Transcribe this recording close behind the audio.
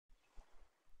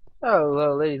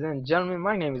Hello, ladies and gentlemen.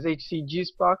 My name is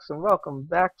HCjuicebox, and welcome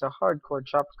back to Hardcore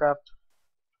Tropicraft.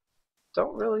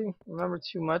 Don't really remember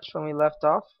too much when we left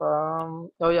off.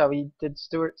 Oh yeah, we did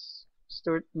Stuart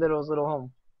Little's little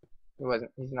home.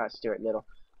 He's not Stuart Little,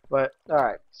 but all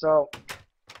right. So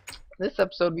this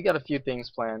episode, we got a few things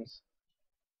planned.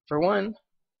 For one,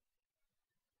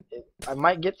 I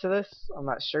might get to this. I'm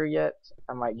not sure yet.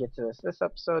 I might get to this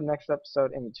episode, next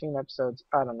episode, in between episodes.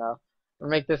 I don't know. We'll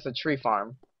make this a tree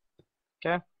farm.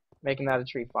 Okay, making that a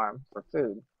tree farm for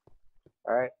food.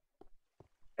 All right.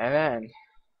 And then,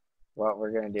 what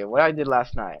we're gonna do, what I did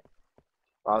last night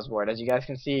while I was bored. As you guys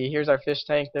can see, here's our fish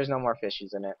tank. There's no more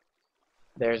fishies in it.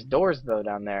 There's doors though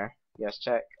down there. Yes,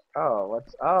 check.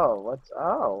 What's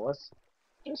I'm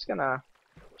just gonna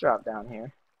drop down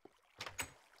here.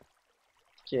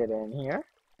 Get in here.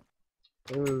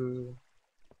 Ooh,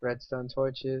 redstone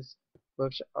torches.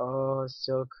 Books. Oh,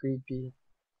 so creepy.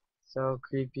 So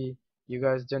creepy. You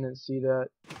guys didn't see that.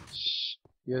 Shh.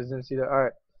 You guys didn't see that.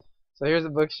 Alright. So here's the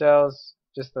bookshelves.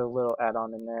 Just a little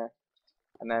add-on in there.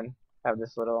 And then have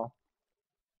this little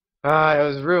it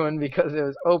was ruined because it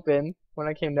was open when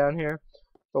I came down here.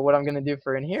 But what I'm gonna do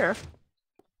for in here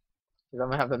is I'm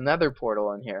gonna have the nether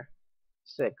portal in here.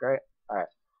 Sick, right? Alright.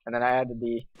 And then I added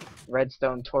the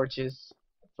redstone torches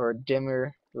for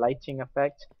dimmer lighting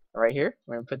effect right here.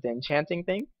 We're gonna put the enchanting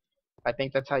thing. I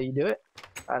think that's how you do it.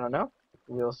 I don't know.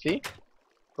 We'll see.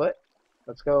 But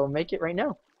let's go make it right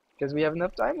now, because we have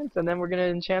enough diamonds, and then we're gonna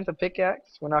enchant a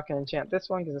pickaxe. We're not gonna enchant this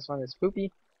one because this one is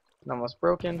poopy and almost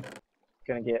broken.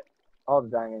 Gonna get all the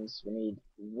diamonds. We need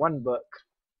one book.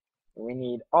 We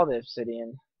need all the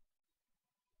obsidian.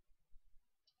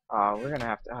 We're gonna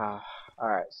have to.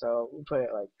 Alright, so we put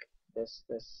it like this,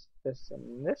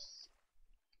 and this.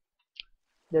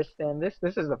 This and this.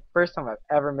 This is the first time I've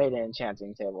ever made an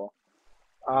enchanting table.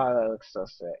 Oh, that looks so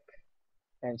sick.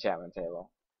 Enchantment table.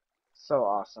 So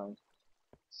awesome.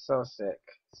 So sick.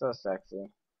 So sexy.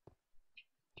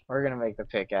 We're gonna make the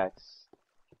pickaxe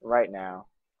right now.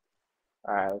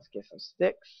 Alright, let's get some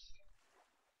sticks.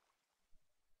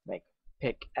 Make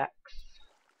pickaxe.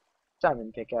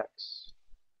 Diamond pickaxe.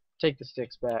 Take the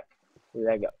sticks back.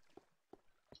 Let go.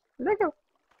 Let go.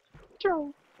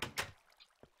 Go.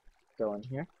 Go in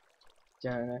here.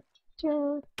 Dun,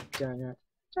 dun, dun, dun,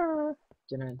 dun,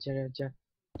 dun, dun,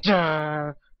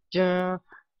 dun, dun,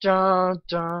 dun,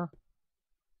 dun.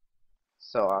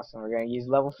 So awesome. We're gonna use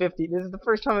level 50. This is the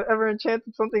first time I've ever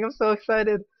enchanted something. I'm so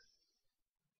excited.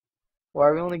 Why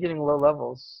are we only getting low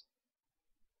levels?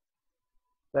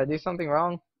 Did I do something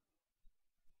wrong?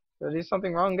 Did I do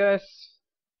something wrong, guys?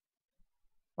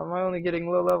 Why am I only getting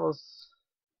low levels?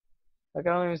 Like,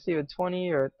 I don't even see a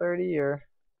 20 or a 30 or...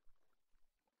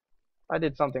 I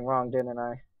did something wrong, didn't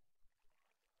I?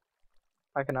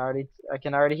 I can already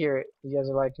hear it. You guys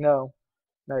are like, no,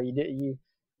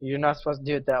 you're not supposed to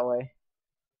do it that way.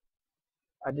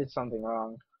 I did something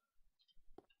wrong.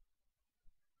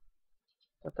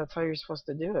 But that's how you're supposed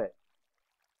to do it.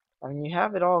 I mean, you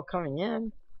have it all coming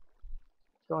in,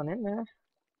 going in there.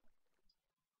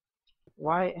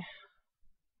 Why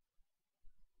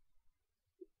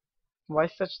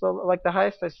such low? Like, the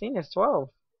highest I've seen is 12.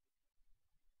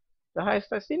 The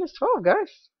highest I've seen is 12,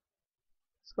 guys.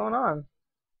 What's going on?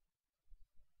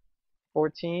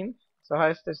 14. So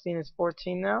highest I've seen is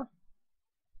 14 now.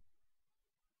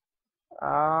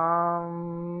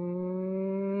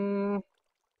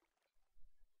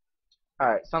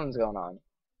 Alright, something's going on.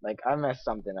 Like, I messed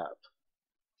something up.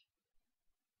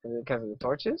 Is it because of the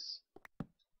torches?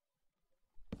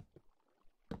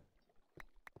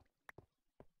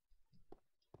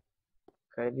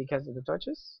 Could it be because of the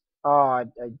torches?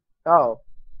 Oh.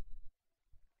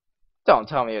 Don't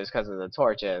tell me it was because of the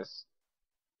torches.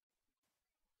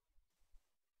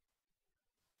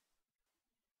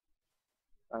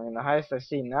 I mean, the highest I've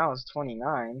seen now is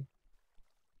 29.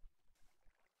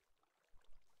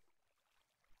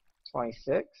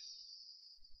 26.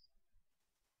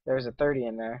 There's a 30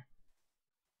 in there.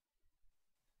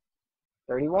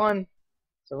 31.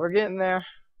 So we're getting there.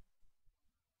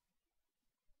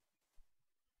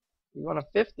 You want a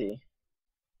 50?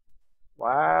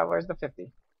 Wow, where's the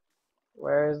 50?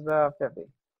 Where's the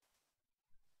 50?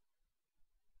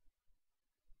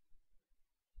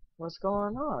 What's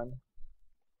going on?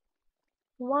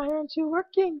 Why aren't you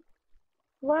working?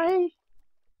 Why?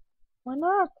 Why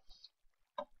not?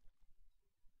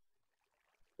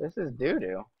 This is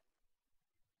doo-doo.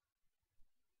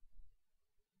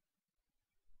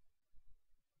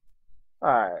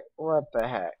 Alright, what the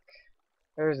heck?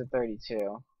 There's a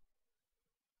 32.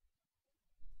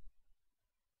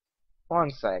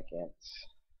 1 second.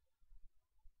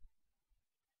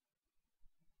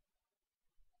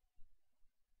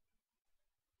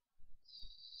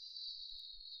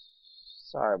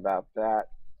 Sorry about that.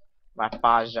 My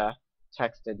Faja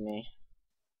texted me.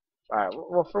 Alright,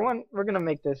 well for one, we're gonna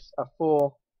make this a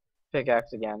full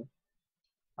pickaxe again.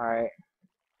 Alright,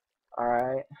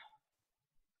 alright.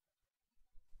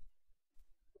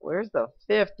 Where's the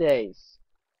 5th days?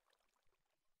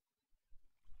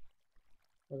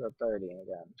 Where's the 30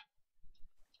 again?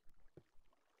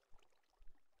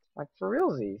 Like for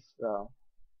realsies, though.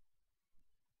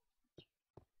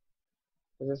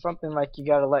 Is it something like you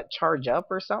gotta let charge up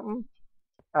or something?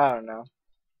 I don't know.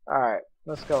 Alright,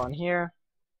 let's go in here.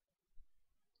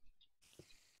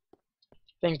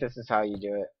 I think this is how you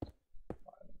do it.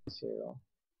 1, 2,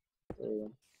 3. 1,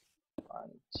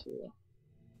 2,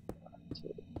 1,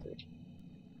 2, 3.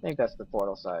 I think that's the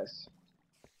portal size.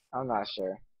 I'm not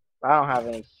sure. I don't have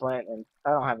any flint, and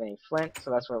I don't have any flint, so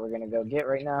that's what we're gonna go get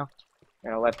right now.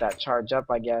 We're gonna let that charge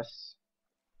up, I guess.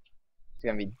 It's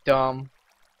gonna be dumb,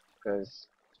 because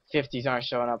 50s aren't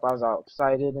showing up. I was all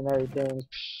excited and everything.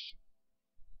 Psh.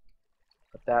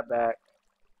 Put that back.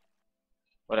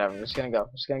 Whatever. We're just gonna go.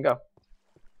 Just gonna go.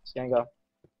 Just gonna go.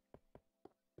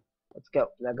 Let's go.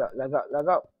 Let go. Let go. Let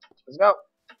go. Let's go.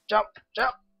 Jump.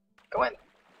 Jump. Go in.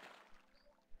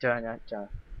 Dun dun dun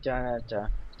dun dun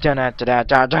dun dun dun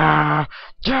dun dun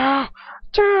dun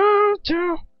dun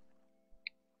dun.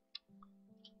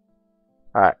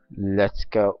 Alright, let's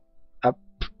go up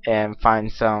and find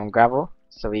some gravel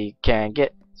so we can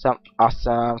get some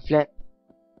awesome flint.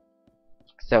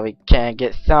 So we can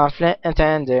get some flint and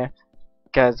tinder,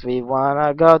 cause we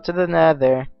wanna go to the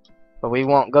nether. But we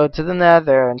won't go to the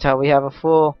nether until we have a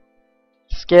full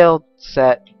skill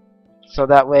set, so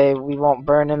that way we won't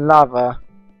burn in lava,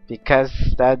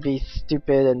 because that'd be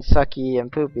stupid and sucky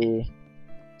and poopy.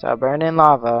 So burn in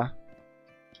lava.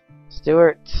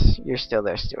 Stuart, you're still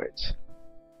there, Stuart.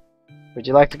 Would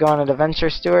you like to go on an adventure,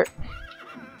 Stuart?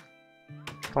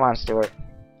 Come on, Stuart.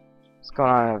 Let's go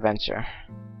on an adventure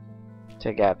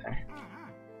together.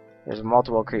 There's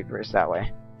multiple creepers that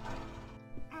way.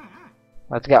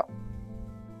 Let's go.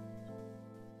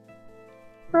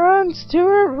 Run,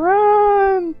 Stuart,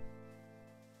 run!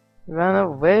 Run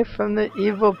away from the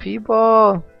evil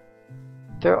people.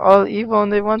 They're all evil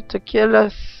and they want to kill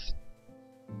us.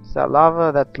 Is that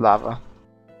lava? That's lava.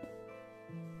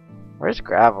 Where's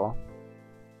gravel?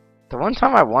 The one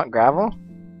time I want gravel,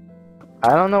 I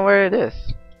don't know where it is.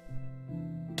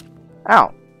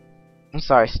 Ow. I'm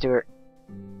sorry, Stuart.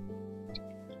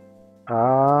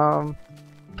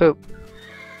 Poop.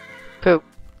 Poop.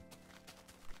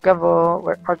 Gravel,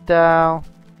 where art thou?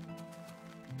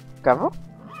 Gravel?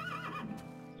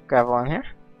 Gravel in here?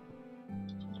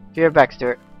 Be right back,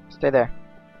 Stuart. Stay there.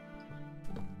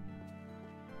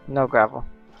 No gravel.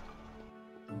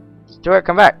 Stuart,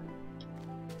 come back.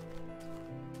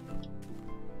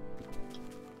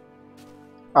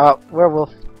 Oh,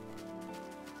 werewolf.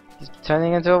 He's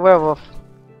turning into a werewolf.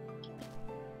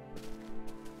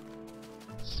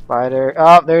 Spider.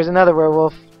 Oh, there's another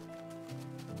werewolf.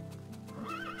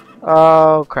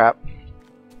 Oh, crap.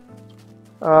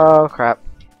 Oh, crap.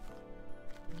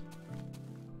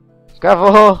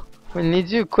 Gravel! We need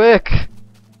you, quick!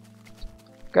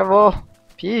 Gravel!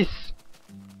 Peace!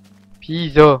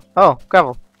 Peace! Oh,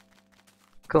 gravel.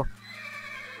 Cool.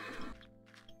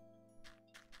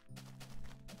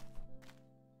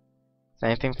 Is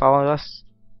anything following us?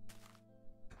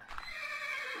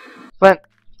 Flint!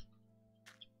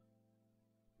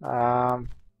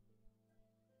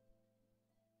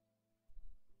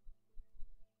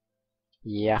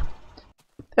 Yeah.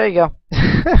 There you go.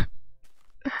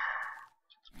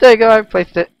 There you go, I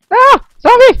placed it. Ah!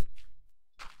 Zombie!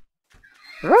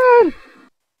 Run!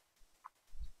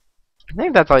 I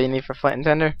think that's all you need for flint and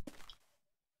tinder.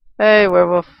 Hey,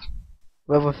 werewolf.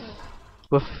 Werewolf.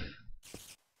 Woof.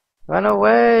 Run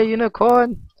away,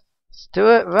 unicorn!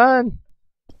 Stuart, run!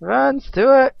 Run,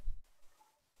 Stuart!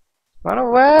 Run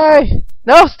away!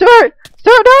 No, Stuart!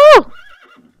 Stuart, no!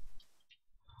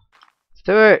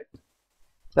 Stuart!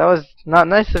 That was not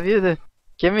nice of you to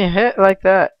give me a hit like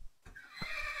that.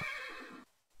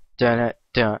 Dun it,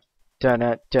 dun, dun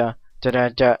it, dun, dun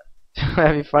it, dun.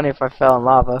 That'd be funny if I fell in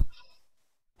lava.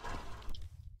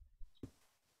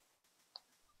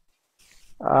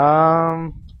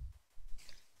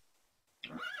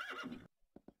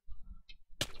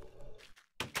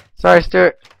 Sorry,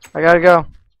 Stuart. I gotta go.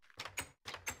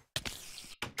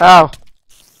 Ow.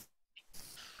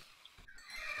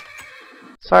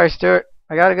 Sorry, Stuart.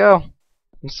 I gotta go.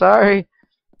 I'm sorry.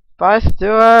 Bye,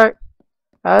 Stuart.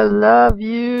 I love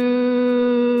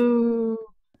you.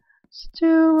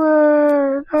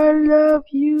 Stuart, I love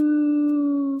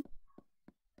you.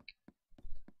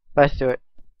 Bye, Stuart.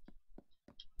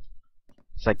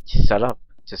 It's like, shut up.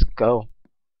 Just go.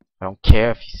 I don't care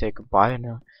if you say goodbye or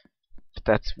not. If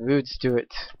that's rude, do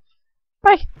it.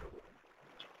 Bye.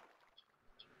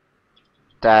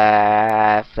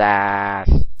 Flash.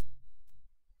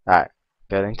 Alright,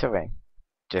 building terrain.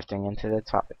 Drifting into the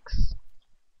tropics.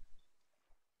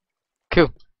 Cool.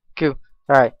 Cool.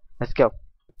 Alright, let's go.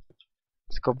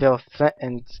 Let's go build flint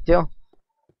and steel.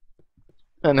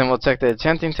 And then we'll check the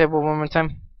enchanting table one more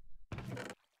time.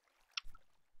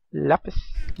 Lapis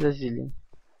lazuli.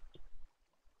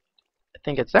 I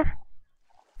think it's there.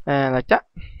 And like that.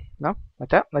 No, like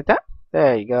that, like that.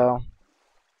 There you go.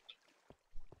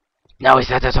 Now we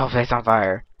set this whole place on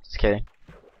fire. Just kidding.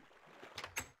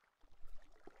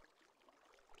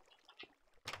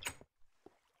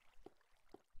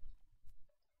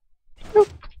 Bloop.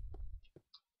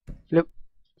 Bloop.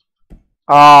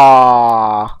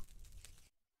 Aww.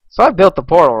 So I built the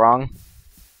portal wrong.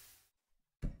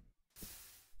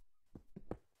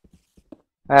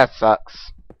 That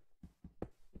sucks.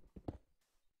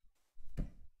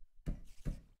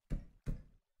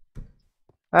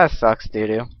 That sucks,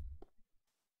 doo-doo.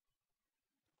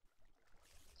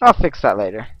 I'll fix that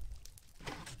later.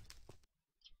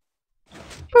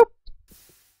 Boop.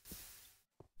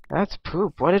 That's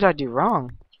poop. What did I do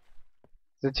wrong?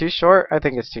 Is it too short? I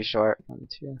think it's too short. 1,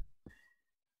 2.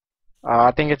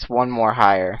 I think it's one more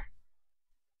higher.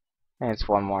 I think it's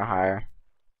one more higher.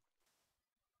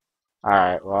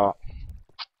 Alright, well.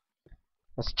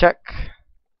 Let's check.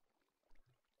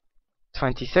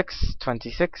 26,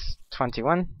 26,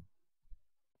 21.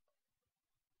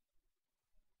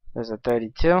 There's a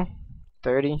 32,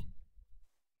 30.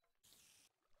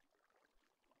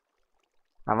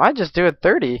 I might just do a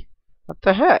 30. What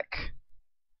the heck?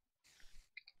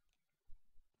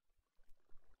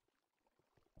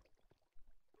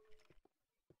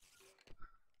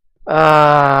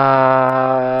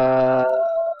 Uh,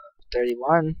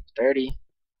 31, 30.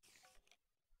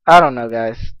 I don't know,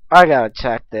 guys. I gotta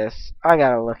check this. I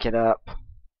gotta look it up.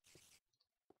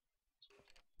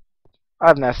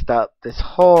 I've messed up this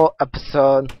whole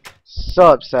episode.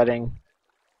 So upsetting.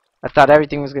 I thought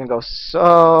everything was gonna go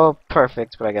so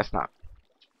perfect, but I guess not.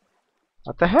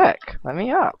 What the heck? Let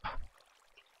me up.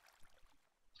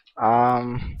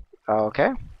 Okay.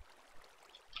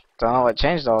 Don't know what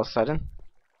changed all of a sudden.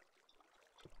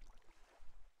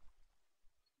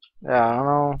 Yeah, I don't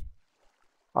know.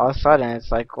 All of a sudden,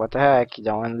 it's like, what the heck? You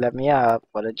don't want to let me up.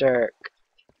 What a jerk.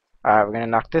 Alright, we're gonna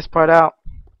knock this part out.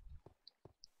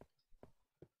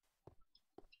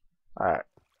 Alright.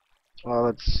 Well,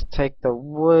 let's take the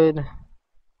wood.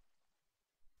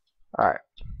 Alright.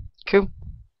 Cool.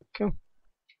 Cool.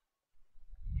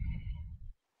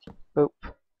 Boop.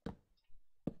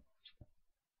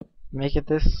 Make it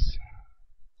this.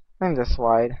 I think this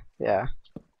wide. Yeah.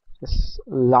 This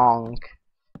long.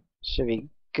 Should be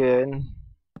good.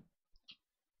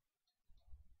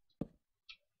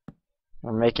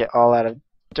 We'll make it all out of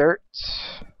dirt.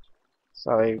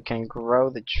 So we can grow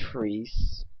the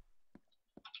trees.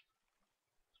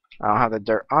 I don't have the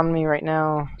dirt on me right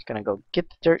now. I'm gonna go get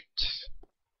the dirt.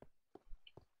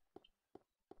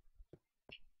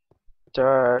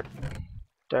 Dirt.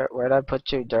 Dirt. Where'd I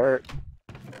put you? Dirt.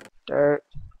 Dirt.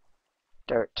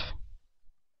 Dirt.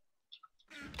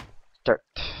 Dirt.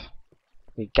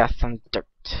 We got some dirt.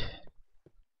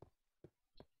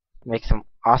 Make some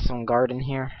awesome garden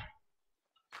here.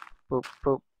 Boop,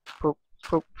 boop, boop,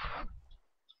 boop.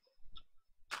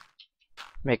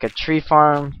 Make a tree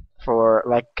farm for,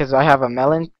 like, cause I have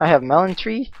melon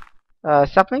tree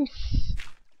saplings.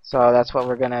 So that's what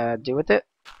we're gonna do with it.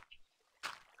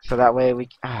 So that way we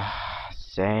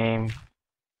same.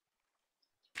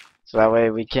 So that way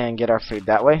we can get our food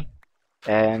that way.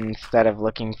 And instead of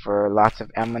looking for lots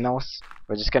of aminos,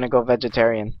 we're just gonna go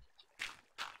vegetarian.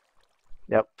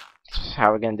 Yep. That's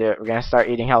how we're gonna do it. We're gonna start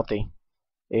eating healthy.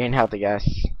 Eating healthy, guys.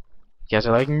 You guys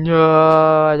are like,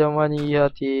 no, I don't want to eat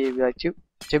healthy. Be like, too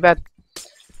bad.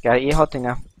 Gotta eat healthy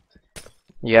now.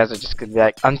 You guys are just gonna be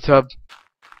like, unsub.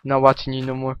 Not watching you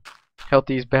no more.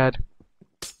 Healthy is bad.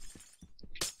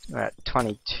 Alright,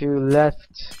 22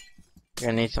 left. You're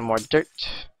gonna need some more dirt.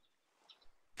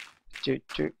 Dirt.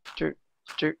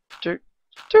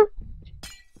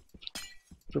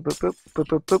 Boop, boop, boop, boop,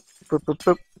 boop, boop, boop, boop,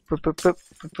 boop, boop, boop, boop,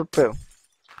 boop, boop.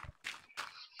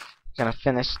 Gonna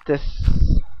finish this,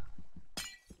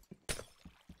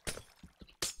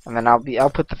 and then I'll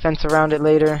put the fence around it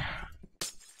later,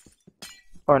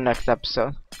 or next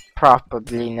episode,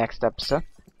 probably next episode,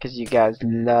 because you guys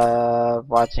love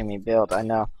watching me build. I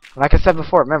know. Like I said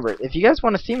before, remember, if you guys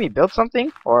want to see me build something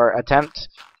or attempt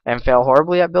and fail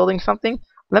horribly at building something,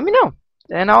 let me know,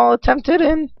 and I'll attempt it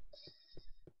and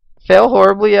fail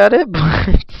horribly at it,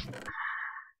 but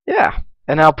Yeah,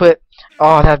 and I'll put.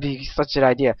 Oh, that'd be such an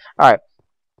idea. All right.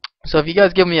 So if you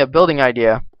guys give me a building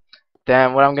idea,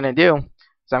 then what I'm gonna do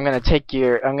is I'm gonna take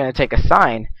a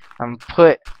sign and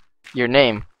put your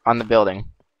name on the building.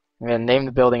 I'm gonna name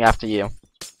the building after you.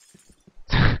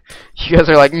 You guys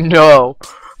are like, no,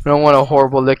 I don't want a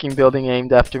horrible looking building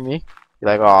named after me.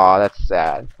 You're like, oh, that's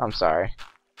sad. I'm sorry.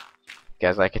 You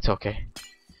guys like, it's okay,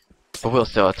 but we'll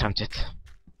still attempt it.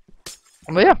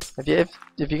 But yeah,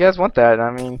 if you guys want that,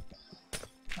 I mean,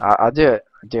 I'll do it.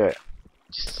 I'll do it.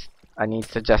 Just I need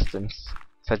suggestions.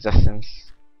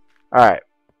 Suggestions. All right.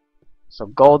 So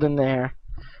gold in there.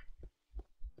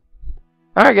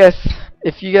 Alright guys,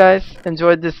 if you guys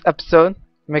enjoyed this episode,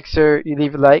 make sure you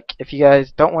leave a like. If you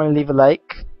guys don't want to leave a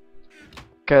like,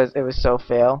 because it was so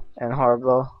fail and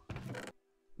horrible,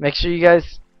 make sure you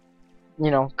guys,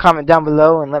 comment down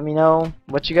below and let me know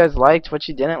what you guys liked, what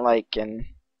you didn't like, and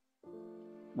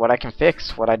what I can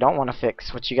fix, what I don't want to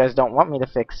fix, what you guys don't want me to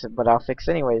fix, but I'll fix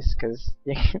anyways, because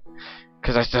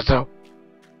I said so.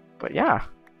 But yeah.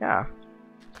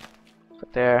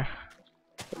 Put there,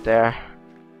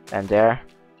 and there,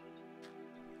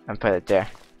 and put it there,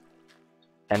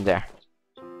 and there,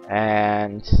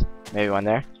 and maybe one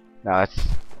there. No,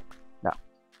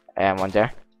 and one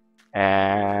there,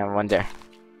 and one there.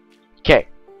 Okay,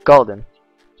 golden.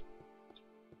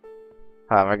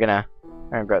 We're gonna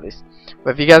grow these.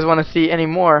 But if you guys want to see any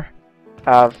more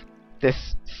of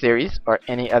this series or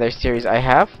any other series I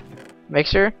have, make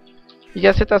sure you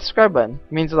guys hit that subscribe button.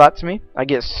 It means a lot to me. I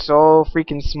get so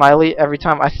freaking smiley every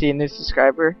time I see a new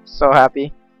subscriber. So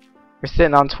happy. We're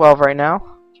sitting on 12 right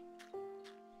now.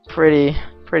 Pretty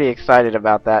excited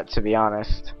about that, to be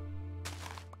honest.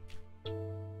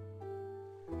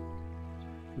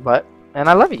 And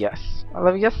I love you guys. I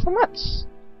love you guys so much.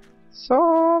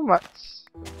 So much.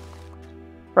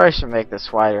 Probably should make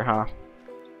this wider, huh?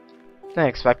 Didn't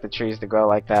expect the trees to grow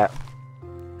like that.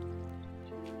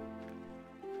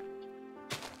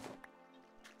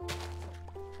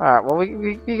 Alright, well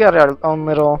we got our own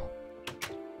little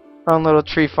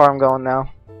tree farm going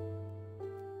now.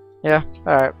 Yeah,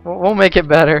 alright, we'll make it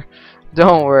better.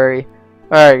 Don't worry.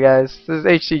 Alright guys, this is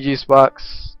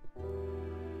HCjuicebox.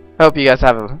 Hope you guys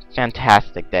have a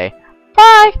fantastic day.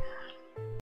 Bye!